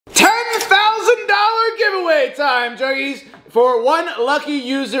giveaway time, Juggies. For one lucky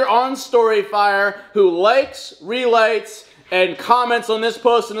user on Storyfire who likes, relights, and comments on this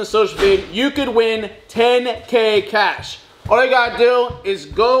post in the social feed, you could win 10K cash. All you gotta do is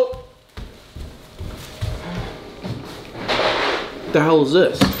go... What the hell is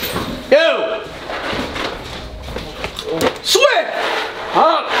this? Yo! Swift!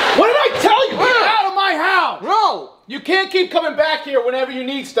 What did I tell you? Get out of my house! No! You can't keep coming back here whenever you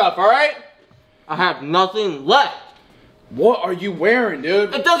need stuff, alright? I have nothing left. What are you wearing,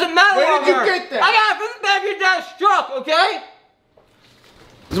 dude? It doesn't matter. Where did you get that? I got it from the back of your dad's truck, okay?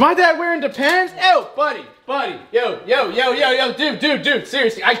 Is my dad wearing Depends? Yo, buddy. Yo, dude,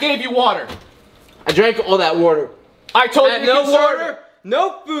 seriously, I gave you water. I drank all that water. I told you no water,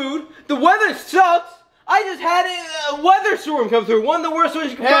 no food, the weather sucks. I just had a weather storm come through, one of the worst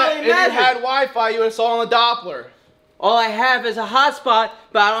ones you can probably imagine. If you had Wi-Fi, you would have saw on the Doppler. All I have is a hotspot,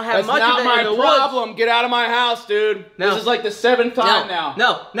 but I don't have much of it in the woods. That's not my problem. Get out of my house, dude. No. This is like the 7th time now.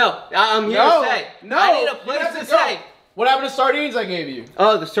 No, I'm here to stay. No, I need a place to stay. What happened to sardines I gave you?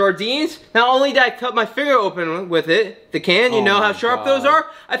 Oh, the sardines? Not only did I cut my finger open with it, the can, you know how sharp those are?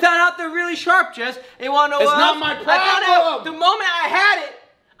 I found out they're really sharp, Jess. And you wanna know what? It's not my problem. I found out the moment I had it,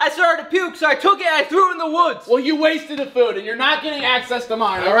 I started to puke, so I took it and I threw it in the woods. Well, you wasted the food, and you're not getting access to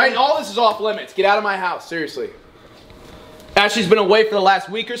mine, alright? All this is off limits. Get out of my house, seriously. Ashley's been away for the last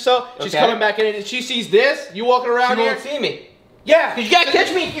week or so. She's coming back in, and she sees this, you walking around here. She won't see me. Yeah. Because you gotta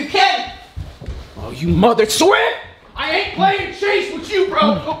catch me if you can. Oh, you mother Swift! I ain't playing chase with you, bro.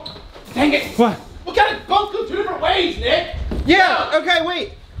 Oh, dang it. What? We gotta both go 2 different ways, Nick. Yeah, okay,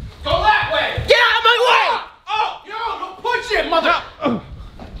 wait. Go that way. Get out of my way! Oh, yo, don't push it, mother.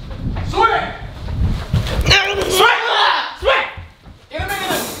 Swift! Swift! Get him in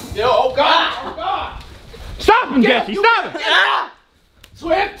there. Yo, oh God. Oh God. Stop him, Jesse, stop him!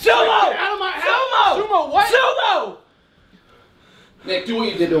 Swift! Sumo! Get out of my house! Sumo, what? Sumo! Nick, do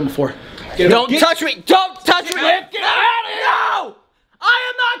what you did to him before. Don't touch me! Don't touch me! Get out of here! No! I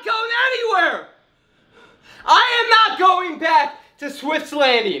am not going anywhere! I am not going back to Swift's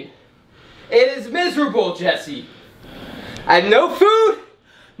Landing. It is miserable, Jesse. I have no food,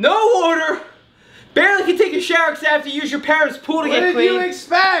 no water, barely can take a shower because I have to use your parents' pool to get clean. What did you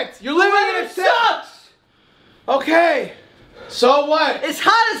expect? You're living in a sucks! Okay. So what? It's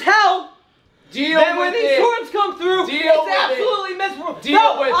hot as hell. Deal then with when these storms come through, it's absolutely miserable.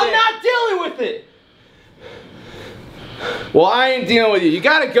 I'm not dealing with it. Well, I ain't dealing with you. You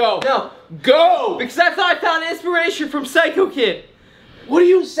gotta go. No. Go! Because I thought I found inspiration from Psycho Kid. What are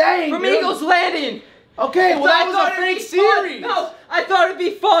you saying, From dude? Eagle's Landing. Okay, well that was a fake series. No, I thought it'd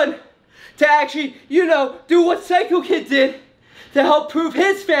be fun to actually, you know, do what Psycho Kid did to help prove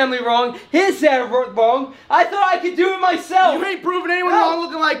his family wrong, his dad wrong. I thought I could do it myself. You ain't proving anyone wrong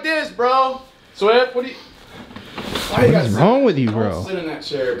looking like this, bro. Swift, what are you... What is wrong with you, bro? Don't sit in that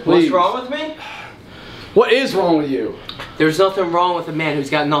chair, please. What's wrong with me? What is wrong with you? There's nothing wrong with a man who's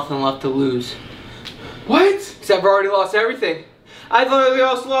got nothing left to lose. What? Because I've already lost everything. I've literally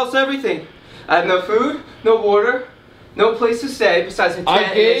also lost everything. I have no food, no water, no place to stay besides a tent.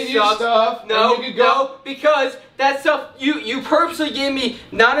 I gave you stuff. No, and you could go. no, because that stuff you purposely gave me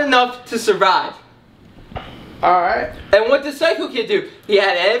not enough to survive. Alright. And what did Psycho Kid do? He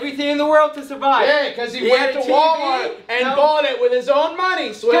had everything in the world to survive. Yeah, because he went to Walmart and bought it with his own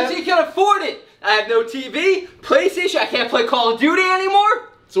money, Swift. Because he can afford it. I have no TV, PlayStation, I can't play Call of Duty anymore.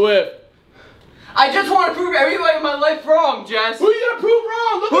 Swift. I just want to prove everybody in my life wrong, Jess. Who are you gonna prove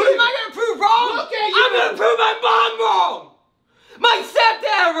wrong? Look Who at am you. I gonna prove wrong? Look at you. I'm gonna prove my mom wrong. My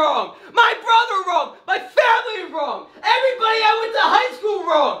stepdad wrong. My brother wrong. My family wrong. Everybody I went to high school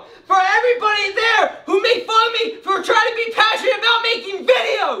wrong. For everybody there who made fun of me for trying to be passionate about making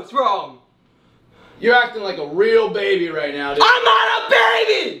videos wrong. You're acting like a real baby right now, dude. I'm not a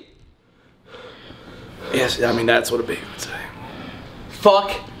baby! Yes, I mean, that's what a baby would say.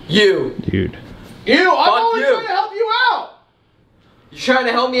 Fuck you. Dude. I'm only you. trying to help you out. You trying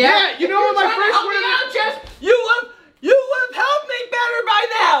to help me out? Yeah, you know what my first help me out, Jess, you would have helped me better by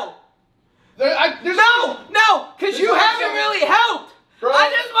now. No, because you haven't really helped. Bro. I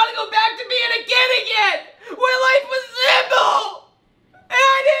just want to go back to being a kid again, where life was simple, and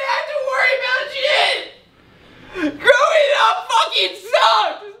I didn't have to worry about shit. Growing up fucking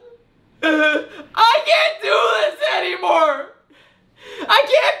sucks. I can't do this anymore. I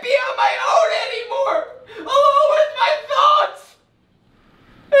can't be on my own anymore, alone with my thoughts.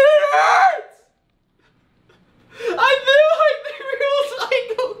 It hurts. I feel like the real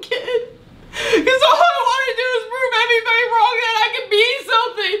Psycho Kid. Because all I want to do is prove everybody wrong that I can be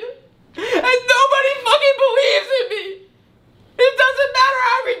something. And nobody fucking believes in me.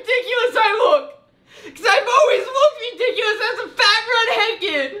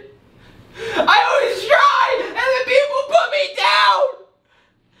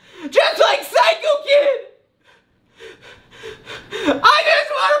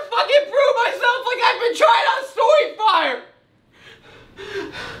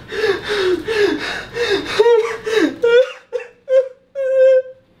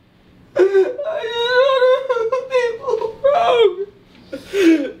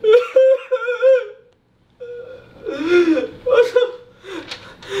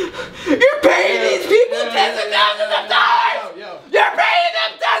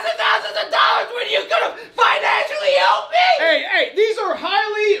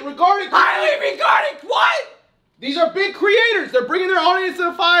 regarded. Highly regarded what? These are big creators. They're bringing their audience to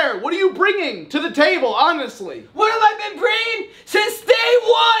the fire. What are you bringing to the table, honestly? What have I been bringing since day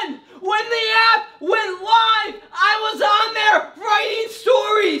one? When the app went live, I was on there writing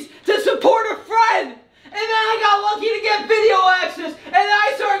stories to support a friend. And then I got lucky to get video access. And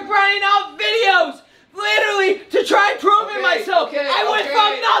I started grinding out videos. Literally to try proving myself. I went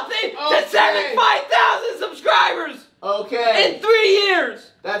from nothing to 75,000 subscribers. Okay. In 3 years.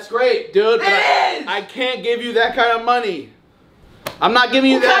 That's great, dude. But I can't give you that kind of money. I'm not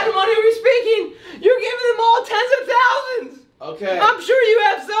giving you that. What kind of money are we speaking? You're giving them all tens of thousands. Okay. I'm sure you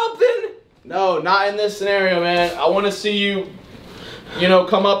have something. No, not in this scenario, man. I want to see you,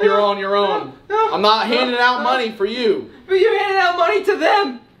 come up on your own. No, I'm not handing out money for you. But you're handing out money to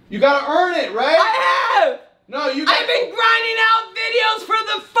them. You gotta earn it, right? I have. No, you. I've been grinding out videos for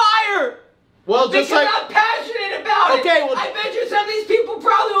the fire. Well, just because like I'm passionate about it. Okay, well, I bet you some of these people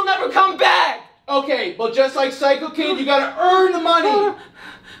probably will never come back. Okay, well, just like Psycho Kid, you gotta earn the money.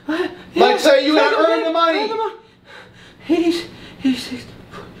 Yeah, Like say you gotta earn the money. 86,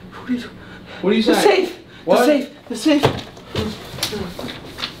 42. What are you saying? The safe. What? The safe.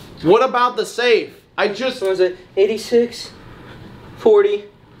 What about the safe? I just. What was it? 86, 40,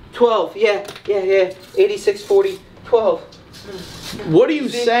 12. Yeah. 86, 40, 12. What are you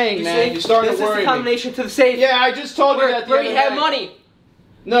saying, man? You're starting to worry This is the combination to the safe. Yeah, I just told you that the where he other had day. money.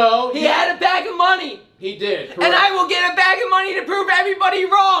 No. He had a bag of money. He did. Correct. And I will get a bag of money to prove everybody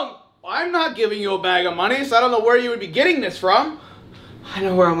wrong. I'm not giving you a bag of money, so I don't know where you would be getting this from. I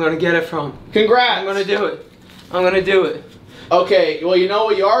know where I'm going to get it from. Congrats. I'm going to do it. I'm going to do it. Okay, well, you know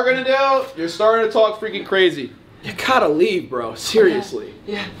what you are going to do? You're starting to talk freaking crazy. You gotta leave, bro. Seriously.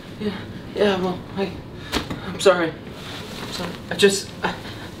 Yeah, well, I'm sorry. I just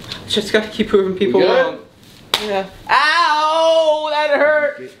gotta keep proving people wrong. Yeah. Ow! That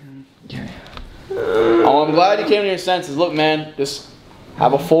hurt! Oh, I'm glad you came to your senses. Look, man, just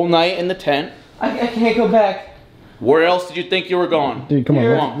have a full night in the tent. I can't go back. Where else did you think you were going? Dude, come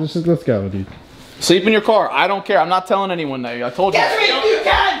Here. on. Let's go, dude. Sleep in your car. I don't care. I'm not telling anyone that. I told you. Yes, you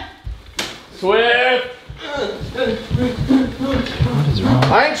can! Swift! What is wrong?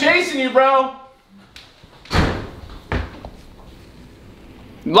 I ain't chasing you, bro.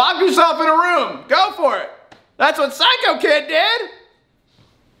 Lock yourself in a room. Go for it. That's what Psycho Kid did.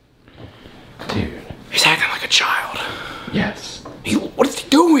 Dude. He's acting like a child. Yes. What is he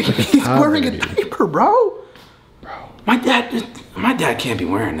doing? He's wearing a dude. diaper, bro. My dad can't be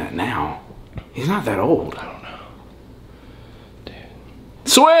wearing that now. He's not that old. I don't know. Dude.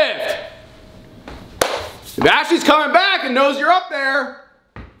 Swift! If Ashley's coming back and knows you're up there,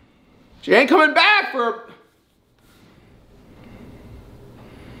 she ain't coming back for...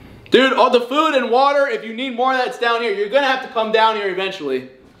 Dude, all the food and water, if you need more of that's down here. You're gonna have to come down here eventually.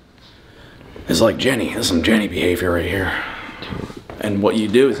 It's like Jenny. This is some Jenny behavior right here. And what you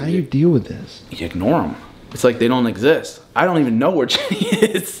do is... How do you deal with this? You ignore them. It's like they don't exist. I don't even know where Jenny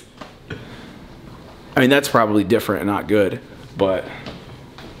is. I mean, that's probably different and not good, but...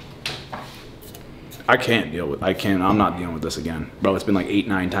 I'm not dealing with this again. Bro, it's been like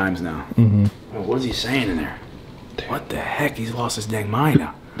 8-9 times now. Mm-hmm. Oh, what is he saying in there? What the heck? He's lost his dang mind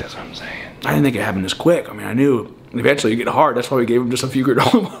now. That's what I'm saying. I didn't think it happened this quick. I mean, I knew eventually it'd get hard. That's why we gave him just a few good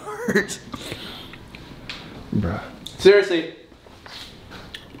bars. Bruh. Seriously.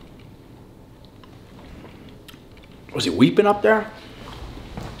 Was he weeping up there?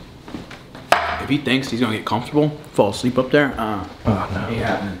 If he thinks he's gonna get comfortable, fall asleep up there, Oh, no. ain't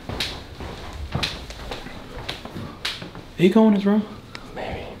happening. He go in his room?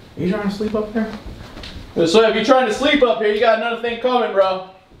 Maybe. You trying to sleep up there? So if you're trying to sleep up here, you got another thing coming,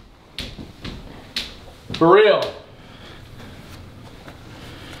 bro. For real.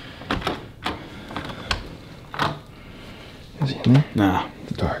 Is he in there? Nah.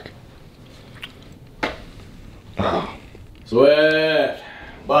 It's dark. Oh. Swift.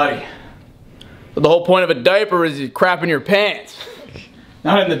 Buddy. But the whole point of a diaper is you crap in your pants.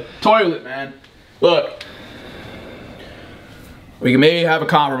 Not in the toilet, man. Look. We can maybe have a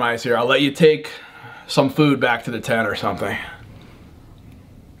compromise here. I'll let you take some food back to the tent or something.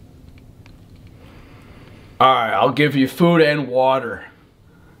 Alright, I'll give you food and water.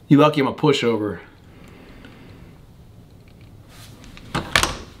 You lucky I'm a pushover.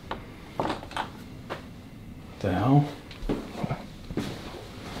 What the hell?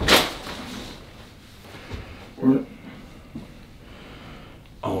 Where?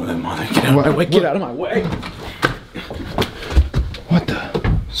 Oh, that mother. Get out of my way. Get out of my way. What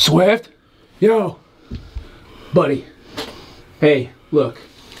the? Swift? Yo. Buddy. Hey, look.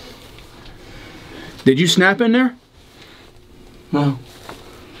 Did you snap in there? No.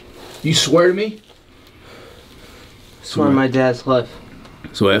 You swear to me? Swear on my dad's life.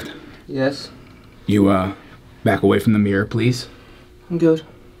 Swift, Yes. you back away from the mirror, please. I'm good.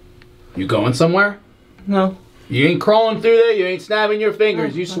 You going somewhere? No. You ain't crawling through there, you ain't snapping your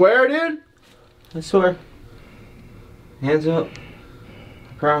fingers. You swear, dude? I swear. Hands up.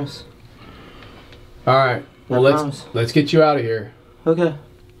 I promise. Alright. Well, let's get you out of here. Okay.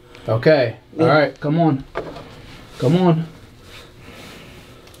 Okay. Yeah. Alright, come on. Come on.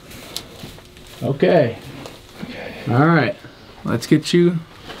 Okay. Alright. Let's get you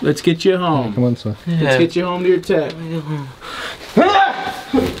home. Come on, son. Let's get you home to your tent.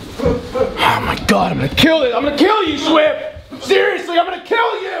 Oh my god, I'm gonna kill it! I'm gonna kill you, Swift! Seriously, I'm gonna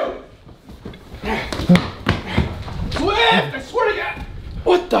kill you! Swift! I swear to God!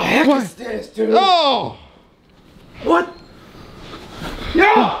 What the heck is this, dude? Oh! What?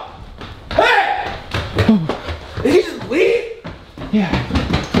 Yo! Hey! Did he just leave? Yeah.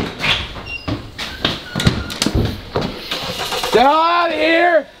 Get out of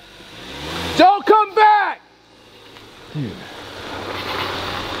here! Don't come back! Dude.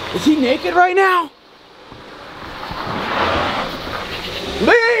 Is he naked right now?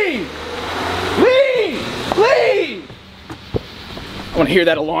 Leave! Leave! Leave! I want to hear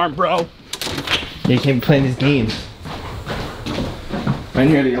that alarm, bro. You can't be playing these games. I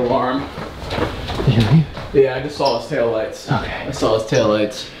hear the alarm. Did you leave? Yeah, I just saw his taillights. Okay. I saw his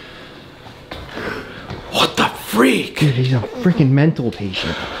taillights. What the freak? Dude, he's a freaking mental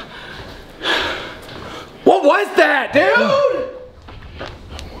patient. What was that, dude?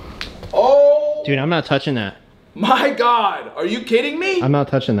 Oh Dude, I'm not touching that. my god. Are you kidding me? I'm not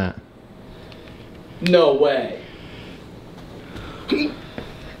touching that. No way. Dude,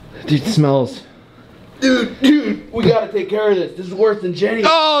 it smells. Dude, we gotta take care of this. This is worse than Jenny.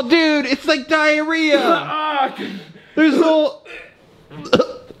 Oh, dude, it's like diarrhea. Ah, There's no.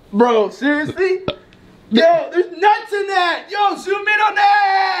 bro, seriously? Yo, there's nuts in that! Yo, zoom in on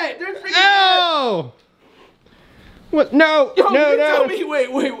that! There's freaking nuts! Ow! What? No! Yo, no! you No! tell me, wait.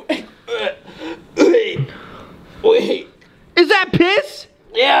 Is that piss?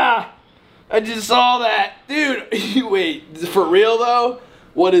 Yeah, I just saw that. Dude, wait, for real though?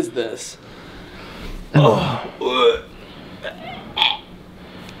 What is this? Oh.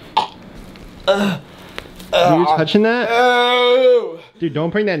 Are you touching that? Oh. Dude, don't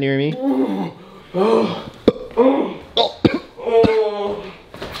bring that near me.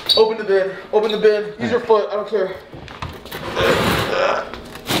 Open the bin. Open the bin. Use your foot. I don't care.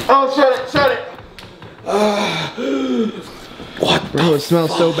 Oh, shut it. What? Bro, it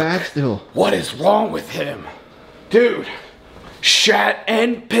smells so bad still. What is wrong with him? Dude, shat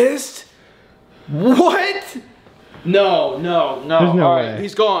and pissed? What? No. There's no All way. right,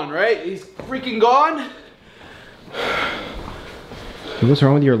 he's gone, right? He's freaking gone? Dude, what's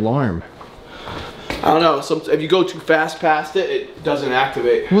wrong with your alarm? I don't know. If you go too fast past it, it doesn't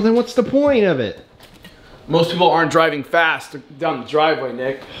activate. Well, then what's the point of it? Most people aren't driving fast. They're down the driveway,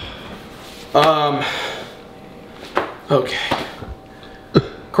 Nick. Okay.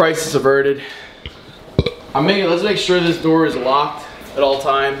 Crisis averted. Let's make sure this door is locked at all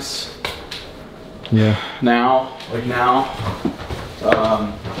times. Yeah. Now.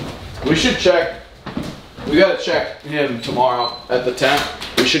 We should check. We gotta check him tomorrow at the tent.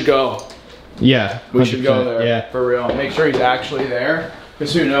 We should go. Yeah. We should go there. Yeah. For real. Make sure he's actually there.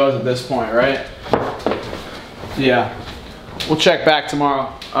 Because who knows at this point, right? Yeah. We'll check back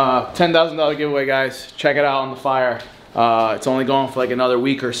tomorrow. $10,000 giveaway, guys. Check it out on the fire. It's only going for like another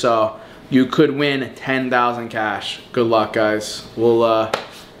week or so. You could win 10,000 cash. Good luck, guys. We'll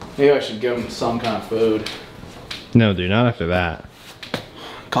maybe I should give him some kind of food. No, dude, not after that.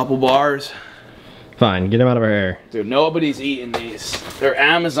 Couple bars. Fine, get him out of our hair. Dude, nobody's eating these. They're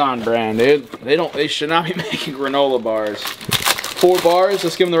Amazon brand, dude. They should not be making granola bars. 4 bars.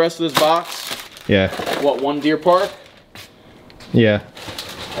 Let's give him the rest of this box. Yeah. What, 1 Deer Park? Yeah.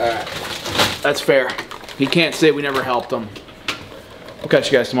 Alright. That's fair. He can't say we never helped him. We'll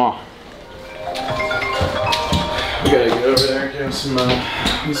catch you guys tomorrow. We gotta get over there and give him some,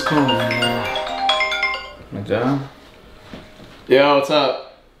 who's calling now? My dad? Yo, what's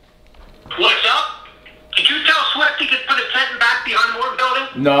up? What's up? Did you tell Swift he could put a tent back behind Moore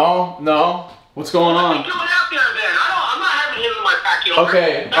building? No. What's going What are on? you doing out there then? I'm not having him in my backyard.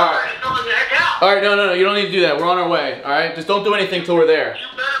 Okay, That's alright. why he's going the heck out. Alright, no, you don't need to do that. We're on our way, alright? Just don't do anything till we're there.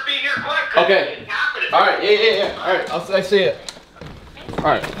 You better be here quick. 'Cause Okay. it's happening. Alright, yeah. Alright, I see it.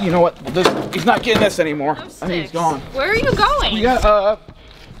 Alright, you know what? He's not getting this anymore. I think he's gone. Where are you going? We got,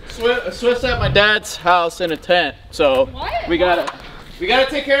 Swift's at my dad's house in a tent, so What? we gotta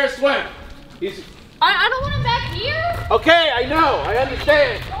take care of Swift. I don't want him back here. Okay, I know, I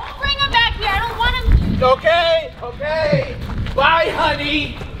understand. Don't bring Okay, okay. Bye,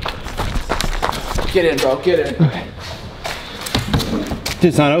 honey. Get in, bro, get in. Okay.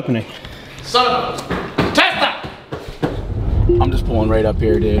 It's not opening. Son of a... Testa! I'm just pulling right up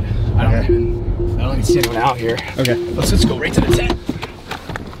here, dude. I don't even see anyone out here. Okay. Let's just go right to the tent.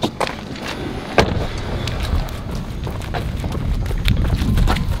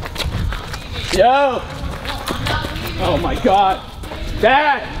 Yo! Oh my God.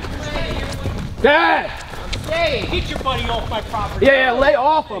 Dad! Dad! Hey, get your buddy off my property. Yeah, lay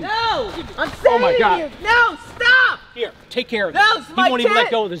off him. No! I'm staying Oh my God. here. No, stop! Here, take care of No, this. it's He my won't even let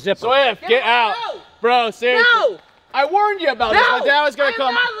tent. go of the zipper. Swift, get out. No. Bro, seriously. No! I warned you about this. No! My dad was gonna come.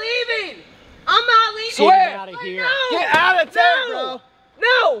 I'm not leaving! I'm not leaving! Swift! Get out of here. No! Get out of town, No! bro.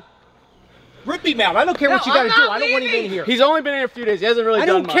 No! Rip him out. I don't care what No, you gotta I'm do. not I don't want him in leaving. here. He's only been here a few days. He hasn't really I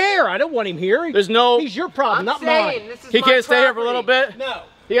done don't much. care. I don't want him here. There's no... He's your problem, I'm not saying, mine. this is He my can't stay here for a little property. bit? No.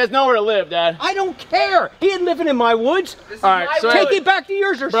 He has nowhere to live, Dad. I don't care. He ain't living in my woods. This is All right, my so road. Take it back to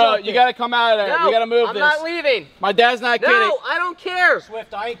yours or Bro, something. you gotta come out of there. No, We gotta move I'm this. not leaving. My dad's not kidding. No, I don't care.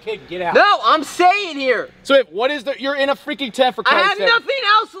 Swift, I ain't kidding. Get out. No, I'm staying here. Swift, what is the... You're in a freaking tent for I Christ's have sake. nothing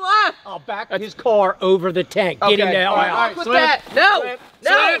else left. I'll back his car over the tank. Get him the hell all right, out. all right. With Swift, that. No. Swift,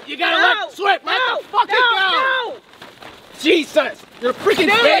 No. Swift, you gotta no. let... Swift, let No. the fucking no. go. No. Jesus, you're a freaking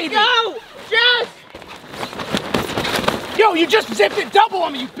There baby. you go. Jess. Yo, you just zipped it double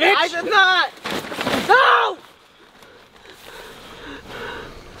on me, you bitch. I did not. No.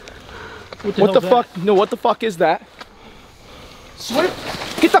 What the fuck? No, what the fuck is that?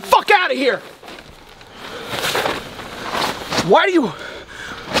 Swift, get the fuck out of here! Why do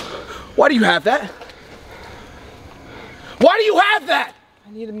you have that? Why do you have that?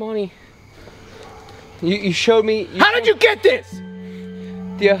 I needed money. You showed me. How did you get this?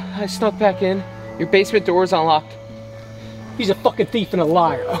 Yeah, I snuck back in. Your basement door is unlocked. He's a fucking thief and a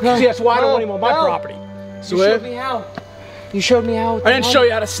liar. See, that's why I don't want him on my property. You Swift, showed me how. You showed me how. with I the didn't helmet. show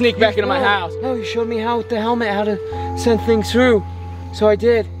you how to sneak back into my No, house. No, you showed me how with the helmet, how to send things through. So I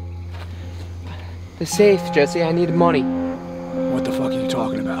did. The safe, Jesse, I needed money. What the fuck are you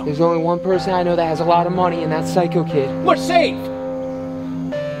talking about? There's only one person I know that has a lot of money, and that's Psycho Kid. What safe?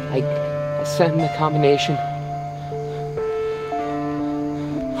 I sent him the combination.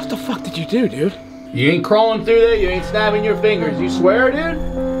 What the fuck did you do, dude? You ain't crawling through there, you ain't snapping your fingers. You swear,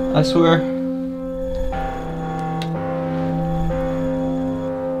 dude? I swear.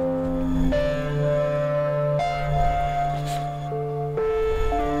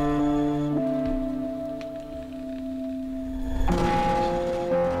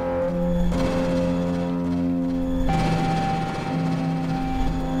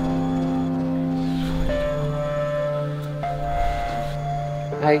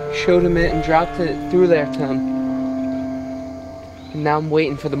 I showed him it and dropped it through there to him. And now I'm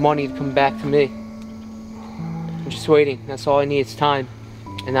waiting for the money to come back to me. I'm just waiting. That's all I need is time.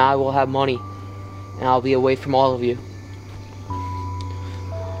 And I will have money. And I'll be away from all of you.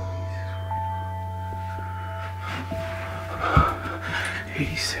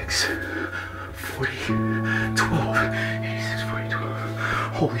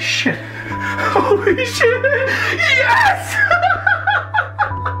 Holy shit. Holy shit. Yes!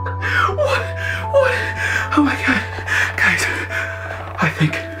 What? Oh my god. Guys,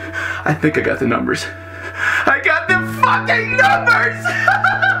 I think I got the numbers. I got the fucking numbers!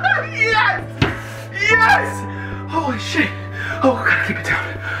 Yes! Yes! Holy shit. Oh, gotta keep it down.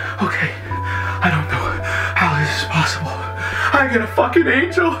 Okay. I don't know how this is possible. I got a fucking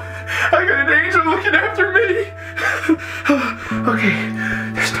angel. I got an angel looking after me. Okay.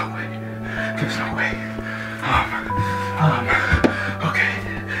 There's no way. There's no way. Okay.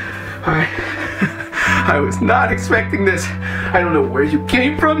 Alright. I was not expecting this. I don't know where you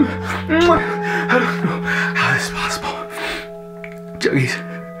came from. I don't know how this is possible. Juggies,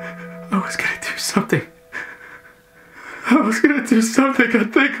 I was gonna do something.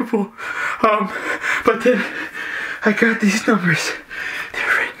 unthinkable. But then I got these numbers. They're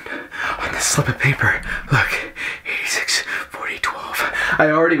written on this slip of paper. Look, 86, 40, 12. I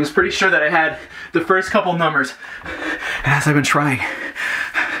already was pretty sure that I had the first couple numbers. And as I've been trying,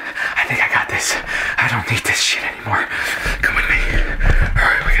 I think I got this. I don't need this shit anymore. Come with me.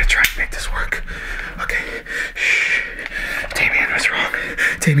 Alright, we gotta try and make this work. Okay. Shh.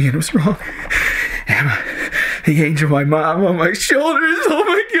 Damien was wrong. Emma, the angel, my mom on my shoulders. Oh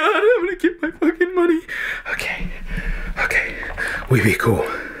my god, I'm gonna get my fucking money. Okay. We be cool.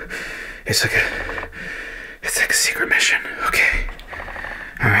 It's like a secret mission. Okay.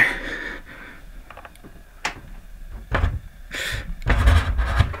 Alright.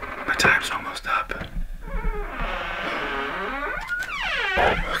 My time's almost up.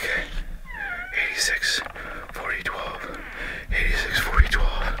 Okay. 86, 40, 12. 86, 40, 12.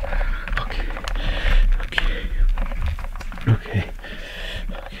 Okay. Okay. Okay.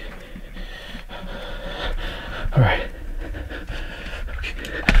 Okay. All right. Okay.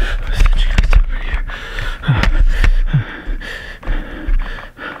 Let's set you guys down right here.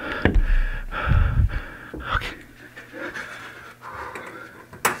 Okay.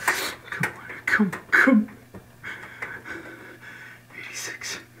 Come on.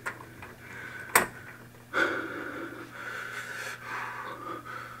 86.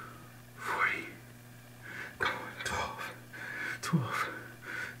 40. Come on. 12. 12.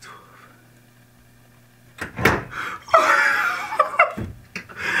 12.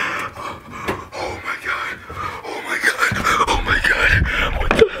 Oh my god. Oh my god. Oh my god.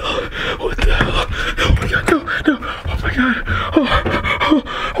 What the hell? What the hell? Oh my god. No. No. Oh my god. Oh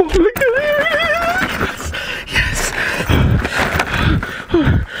my god. Yes.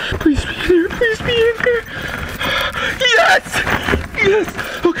 Please be in here. Please be in here. Yes. Yes.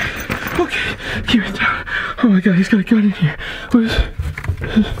 Okay. Okay. Keep it down. Oh my god. He's got a gun in here. What is it?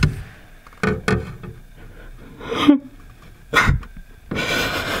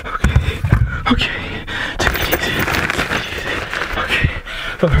 Okay. Take it easy. Take it easy. Okay.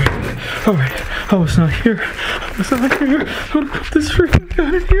 Alright. Alright. I was not here. I was not here. I'm gonna put this freaking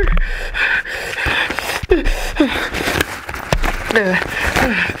gun in here.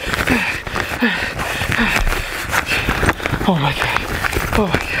 Oh my god. Oh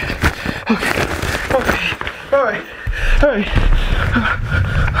my god. Okay. Okay. Alright. Alright.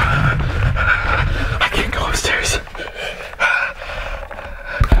 I can't go upstairs.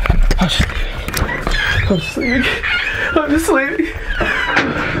 I'm just leaving. I'm just leaving.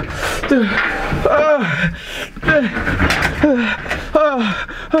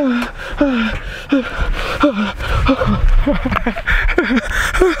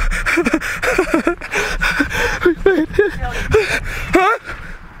 Huh?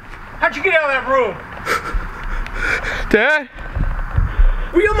 How'd you get out of that room? Dad?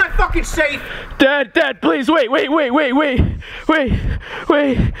 Were you in my fucking safe? Dad, please, wait.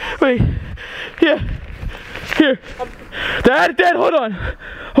 Yeah. Here. Dad, hold on.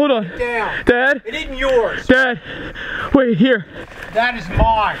 Down. Dad. It isn't yours. Dad. Wait, here. That is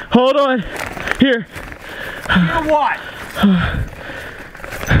mine. Hold on. Here. You know what?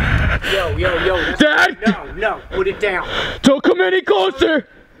 Yo. Dad! No, put it down. Don't come any closer!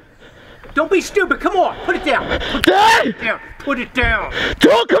 Don't be stupid, come on, put it down. Dad! Put it down.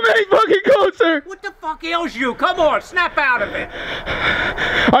 Don't come any fucking closer! What the fuck ails you? Come on, snap out of it.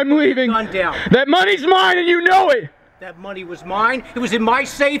 I'm leaving. Gun down. That money's mine and you know it! That money was mine, it was in my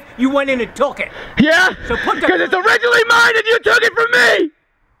safe, you went in and took it. Yeah? So put that- Because it's originally mine and you took it from me!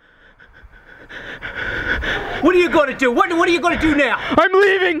 What are you gonna do? What are you gonna do now? I'm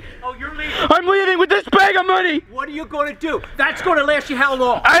leaving! Oh, you're leaving? I'm leaving with this bag of money! What are you gonna do? That's gonna last you how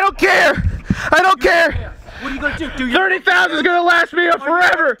long? I don't care! I don't care! What are you gonna do? Do your 30,000 is gonna last me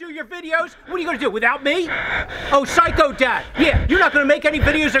forever! Do your videos? What are you gonna do without me? Oh, Psycho Dad. Yeah, you're not gonna make any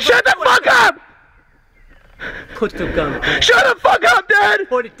videos. Shut the fuck up! Put the gun down. Shut the fuck up, Dad!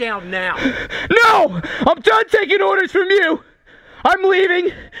 Put it down now. No! I'm done taking orders from you! I'm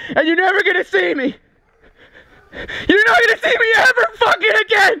leaving, and you're never gonna see me! You're not gonna see me ever fucking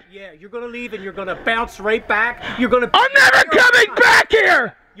again! Yeah, you're gonna leave and you're gonna bounce right back. You're gonna. I'm never coming back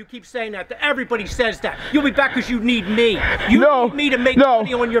here! You keep saying that. Everybody says that. You'll be back because you need me. You need me to make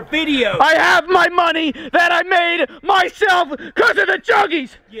money on your videos. I have my money that I made myself because of the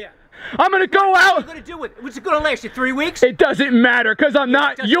Juggies! Yeah. I'm gonna go out. What are you gonna do with it? What's it gonna last you? 3 weeks? It doesn't matter because I'm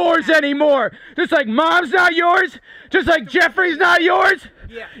not yours anymore. Just like Mom's not yours. Just like Jeffrey's not yours.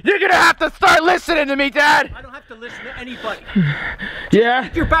 Yeah. You're gonna have to start listening to me, Dad. I don't have to listen to anybody. Yeah?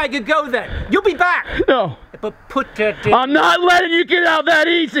 Take your bag and go then. You'll be back. No. But put that down. I'm not letting you get out that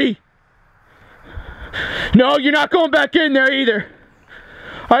easy. No, you're not going back in there either.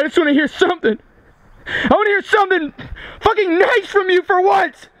 I just want to hear something. I want to hear something fucking nice from you for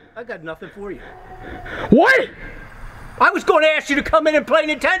once. I got nothing for you. What? I was going to ask you to come in and play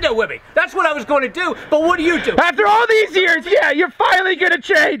Nintendo with me. That's what I was going to do. But what do you do? After all these years, yeah, you're finally gonna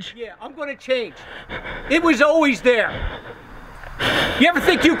change. Yeah, I'm going to change. It was always there. You ever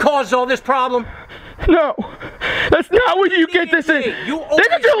think you caused all this problem? No, that's not what you get this in. This is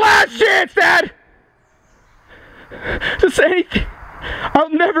your last chance, Dad. Just say anything. I'll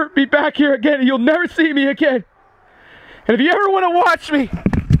never be back here again, and you'll never see me again. And if you ever want to watch me,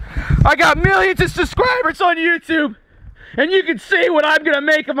 I got millions of subscribers on YouTube, and you can see what I'm gonna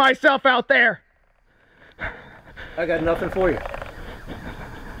make of myself out there. I got nothing for you.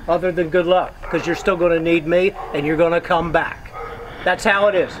 Other than good luck, because you're still gonna need me, and you're gonna come back. That's how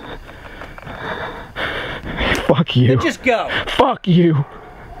it is. Fuck you. Then just go. Fuck you.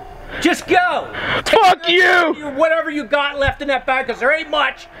 Just go. Fuck you. Whatever you got left in that bag, because there ain't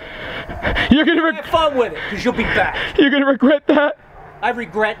much. You're gonna Have fun with it, because you'll be back. You're gonna regret that. I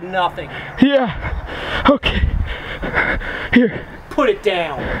regret nothing. Yeah. Okay. Here. Put it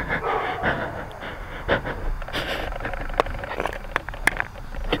down.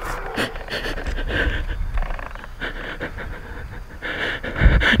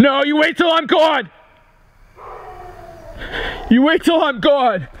 No, you wait till I'm gone. You wait till I'm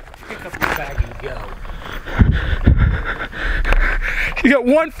gone. Pick up your bag and go. You got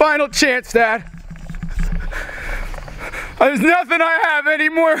one final chance, Dad. There's nothing I have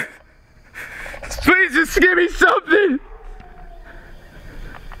anymore. Please just give me something.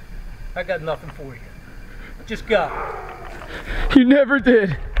 I got nothing for you. Just go. You never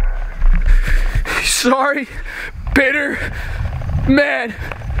did. Sorry, bitter man.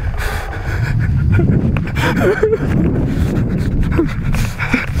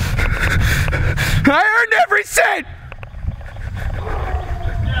 I earned every cent.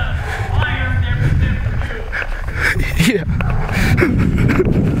 Yeah.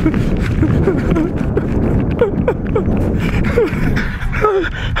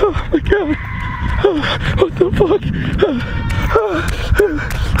 Oh my God. What the fuck?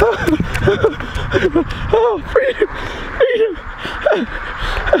 Oh, freedom. Freedom.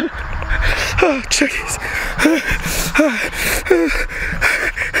 Oh, chickies.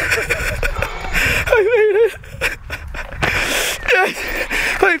 I made it. Yes,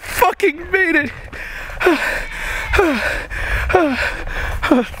 I fucking made it.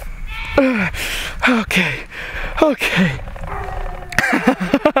 Okay, okay.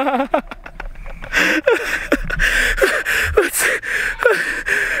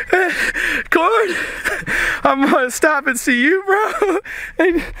 Corn, I'm gonna stop and see you, bro.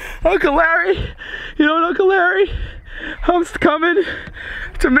 And Uncle Larry, you know what, Uncle Larry? I'm coming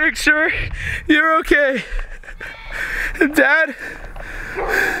to make sure you're okay. And Dad,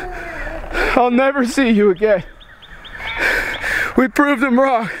 I'll never see you again. We proved him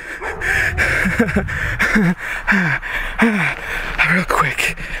wrong. Real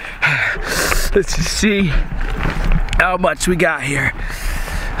quick, let's just see how much we got here.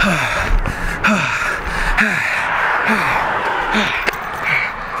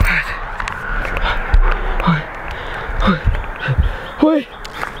 Wait.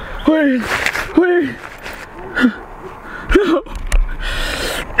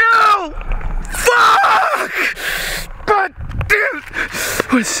 No! Fuck! God damn it!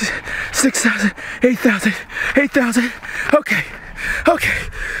 What's 6,000, 8,000, 8,000? Okay.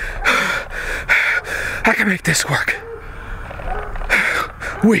 I can make this work.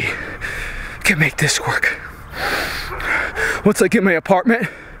 We can make this work. Once I get my apartment,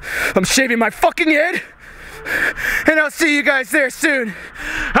 I'm shaving my fucking head, and I'll see you guys there soon.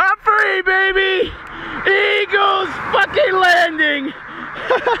 I'm free, baby! Eagles fucking landing!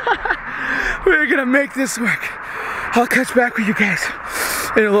 We're gonna make this work. I'll catch back with you guys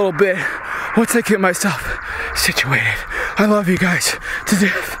in a little bit once I get myself situated. I love you guys to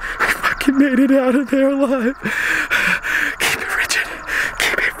death. We fucking made it out of there alive. Keep it rigid.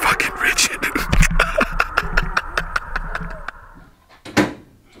 Keep it fucking rigid.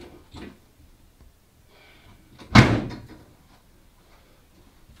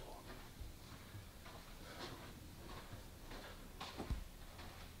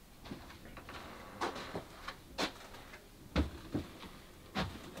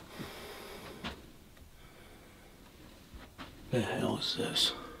 The hell is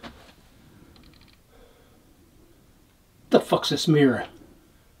this? The fuck's this mirror?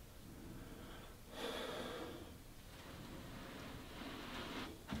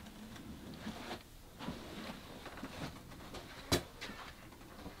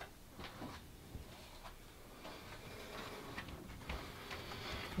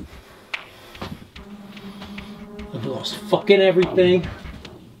 I've lost fucking everything.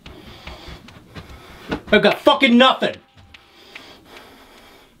 I've got fucking nothing.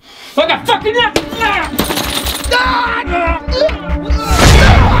 I got fucking nothing!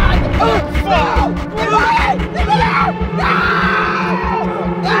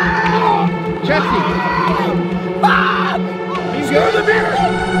 Jesse! He's going to the mirror!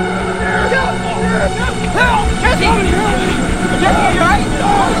 Help! Jesse! Jesse, you alright?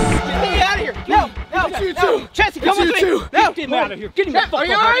 Get me out of here! No! You too! Jesse, come with me! No! Get him out of here! Get him the fuck Are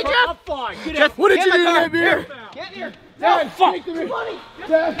you out alright, of here! Jeff? I'm fine! Get Jeff, out! What did get you in do to my car. that beer? Get in here! Dad, fuck. take the beer. Money!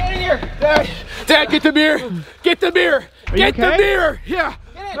 Dad, Get in here! Dad, get the beer! Get the beer! Get the okay? beer! Yeah!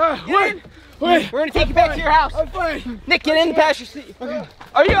 Get in! Wait! We're gonna take you back to your house. I'm fine. Nick, get in the passenger seat. Okay.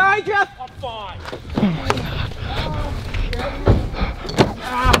 Are you alright, Jeff? I'm fine.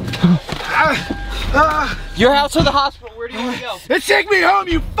 Your house or the hospital? Where do you want to go? Then take me home,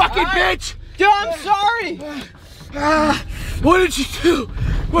 you fucking bitch! Dude, I'm sorry. What did you do?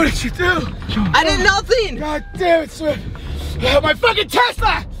 What did you do? I did nothing. God damn it, Swift. My fucking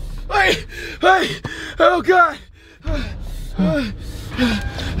Tesla! Wait, oh God.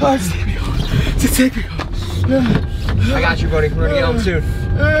 Just take me home. Just take me home. I got you, buddy. We're gonna get home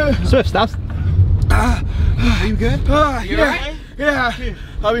soon. Swift, stop. Are you good? You alright? Yeah,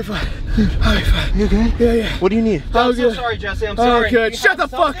 I'll be fine. I'll be fine. You good? Yeah. What do you need? I'm so sorry, Jesse. I'm sorry. Oh, good. You Shut the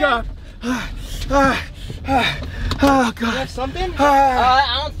have fuck something? up. Oh, You God. have something?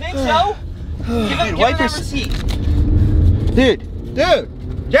 Ah. I don't think so. Give him wipe that your receipt. Dude,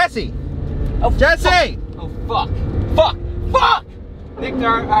 Jesse! Oh, Jesse! Oh, fuck. Nick,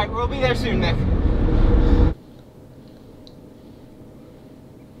 alright, we'll be there soon, Nick.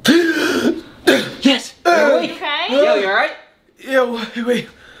 Yes! You're awake. Okay? Yo, you alright? Yeah, wait.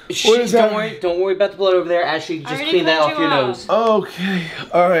 Shh, What is that? Don't worry about the blood over there. Ashley, just already clean that cleaned off you your up. nose. Okay,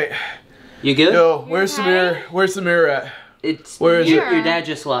 alright. You good? Yo, where's the okay? mirror? Where's the mirror at? It's Where is it? your dad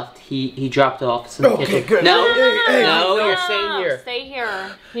just left. He dropped it off. It's in the Okay, kitchen. good. No, Hey, no, No, you're staying here. Stay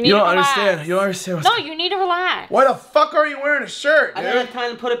here. You need You to don't relax. understand. You don't understand what's No, you need to relax. Why the fuck are you wearing a shirt, I dude? don't have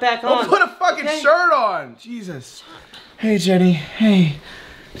time to put it back Well, on. put a fucking Okay. shirt on. Jesus. Hey, Jenny. Hey.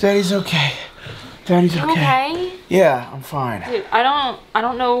 Daddy's okay. Daddy's You okay. okay? Yeah, I'm fine. Dude, I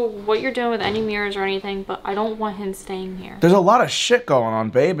don't know what you're doing with any mirrors or anything, but I don't want him staying here. There's a lot of shit going on,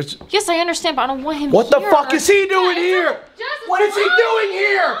 babe. It's... Yes, I understand, but I don't want him What here. the fuck is he doing Yeah, here? just What is he doing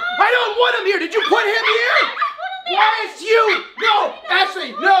here? I don't want him here. Did you put him here? Why is you? No,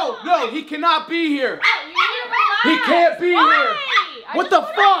 Ashley, no, he cannot be here. He can't be here. What the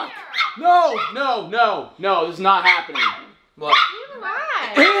fuck? No, this is not happening. What?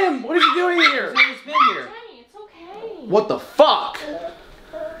 Relax. Him, what is he doing here? He's been here. Jenny, it's okay. What the fuck?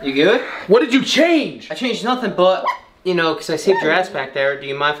 You good? What did you change? I changed nothing, but you know, because I saved your ass back there. Do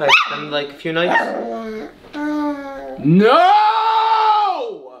you mind if I spend like a few nights?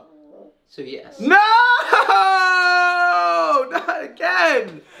 No! So yes. No! Not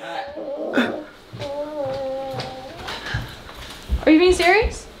again! Are you being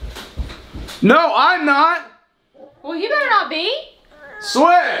serious? No, I'm not! Well, you better not be.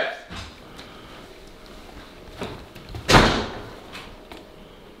 Swift!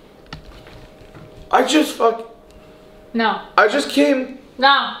 I just No. I just came.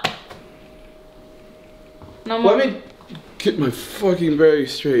 No. No more. Let me get my fucking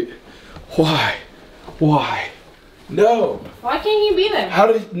bearings straight. Why? Why? No. Why can't he be there? How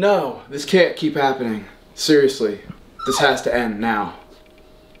did no? This can't keep happening. Seriously. This has to end now.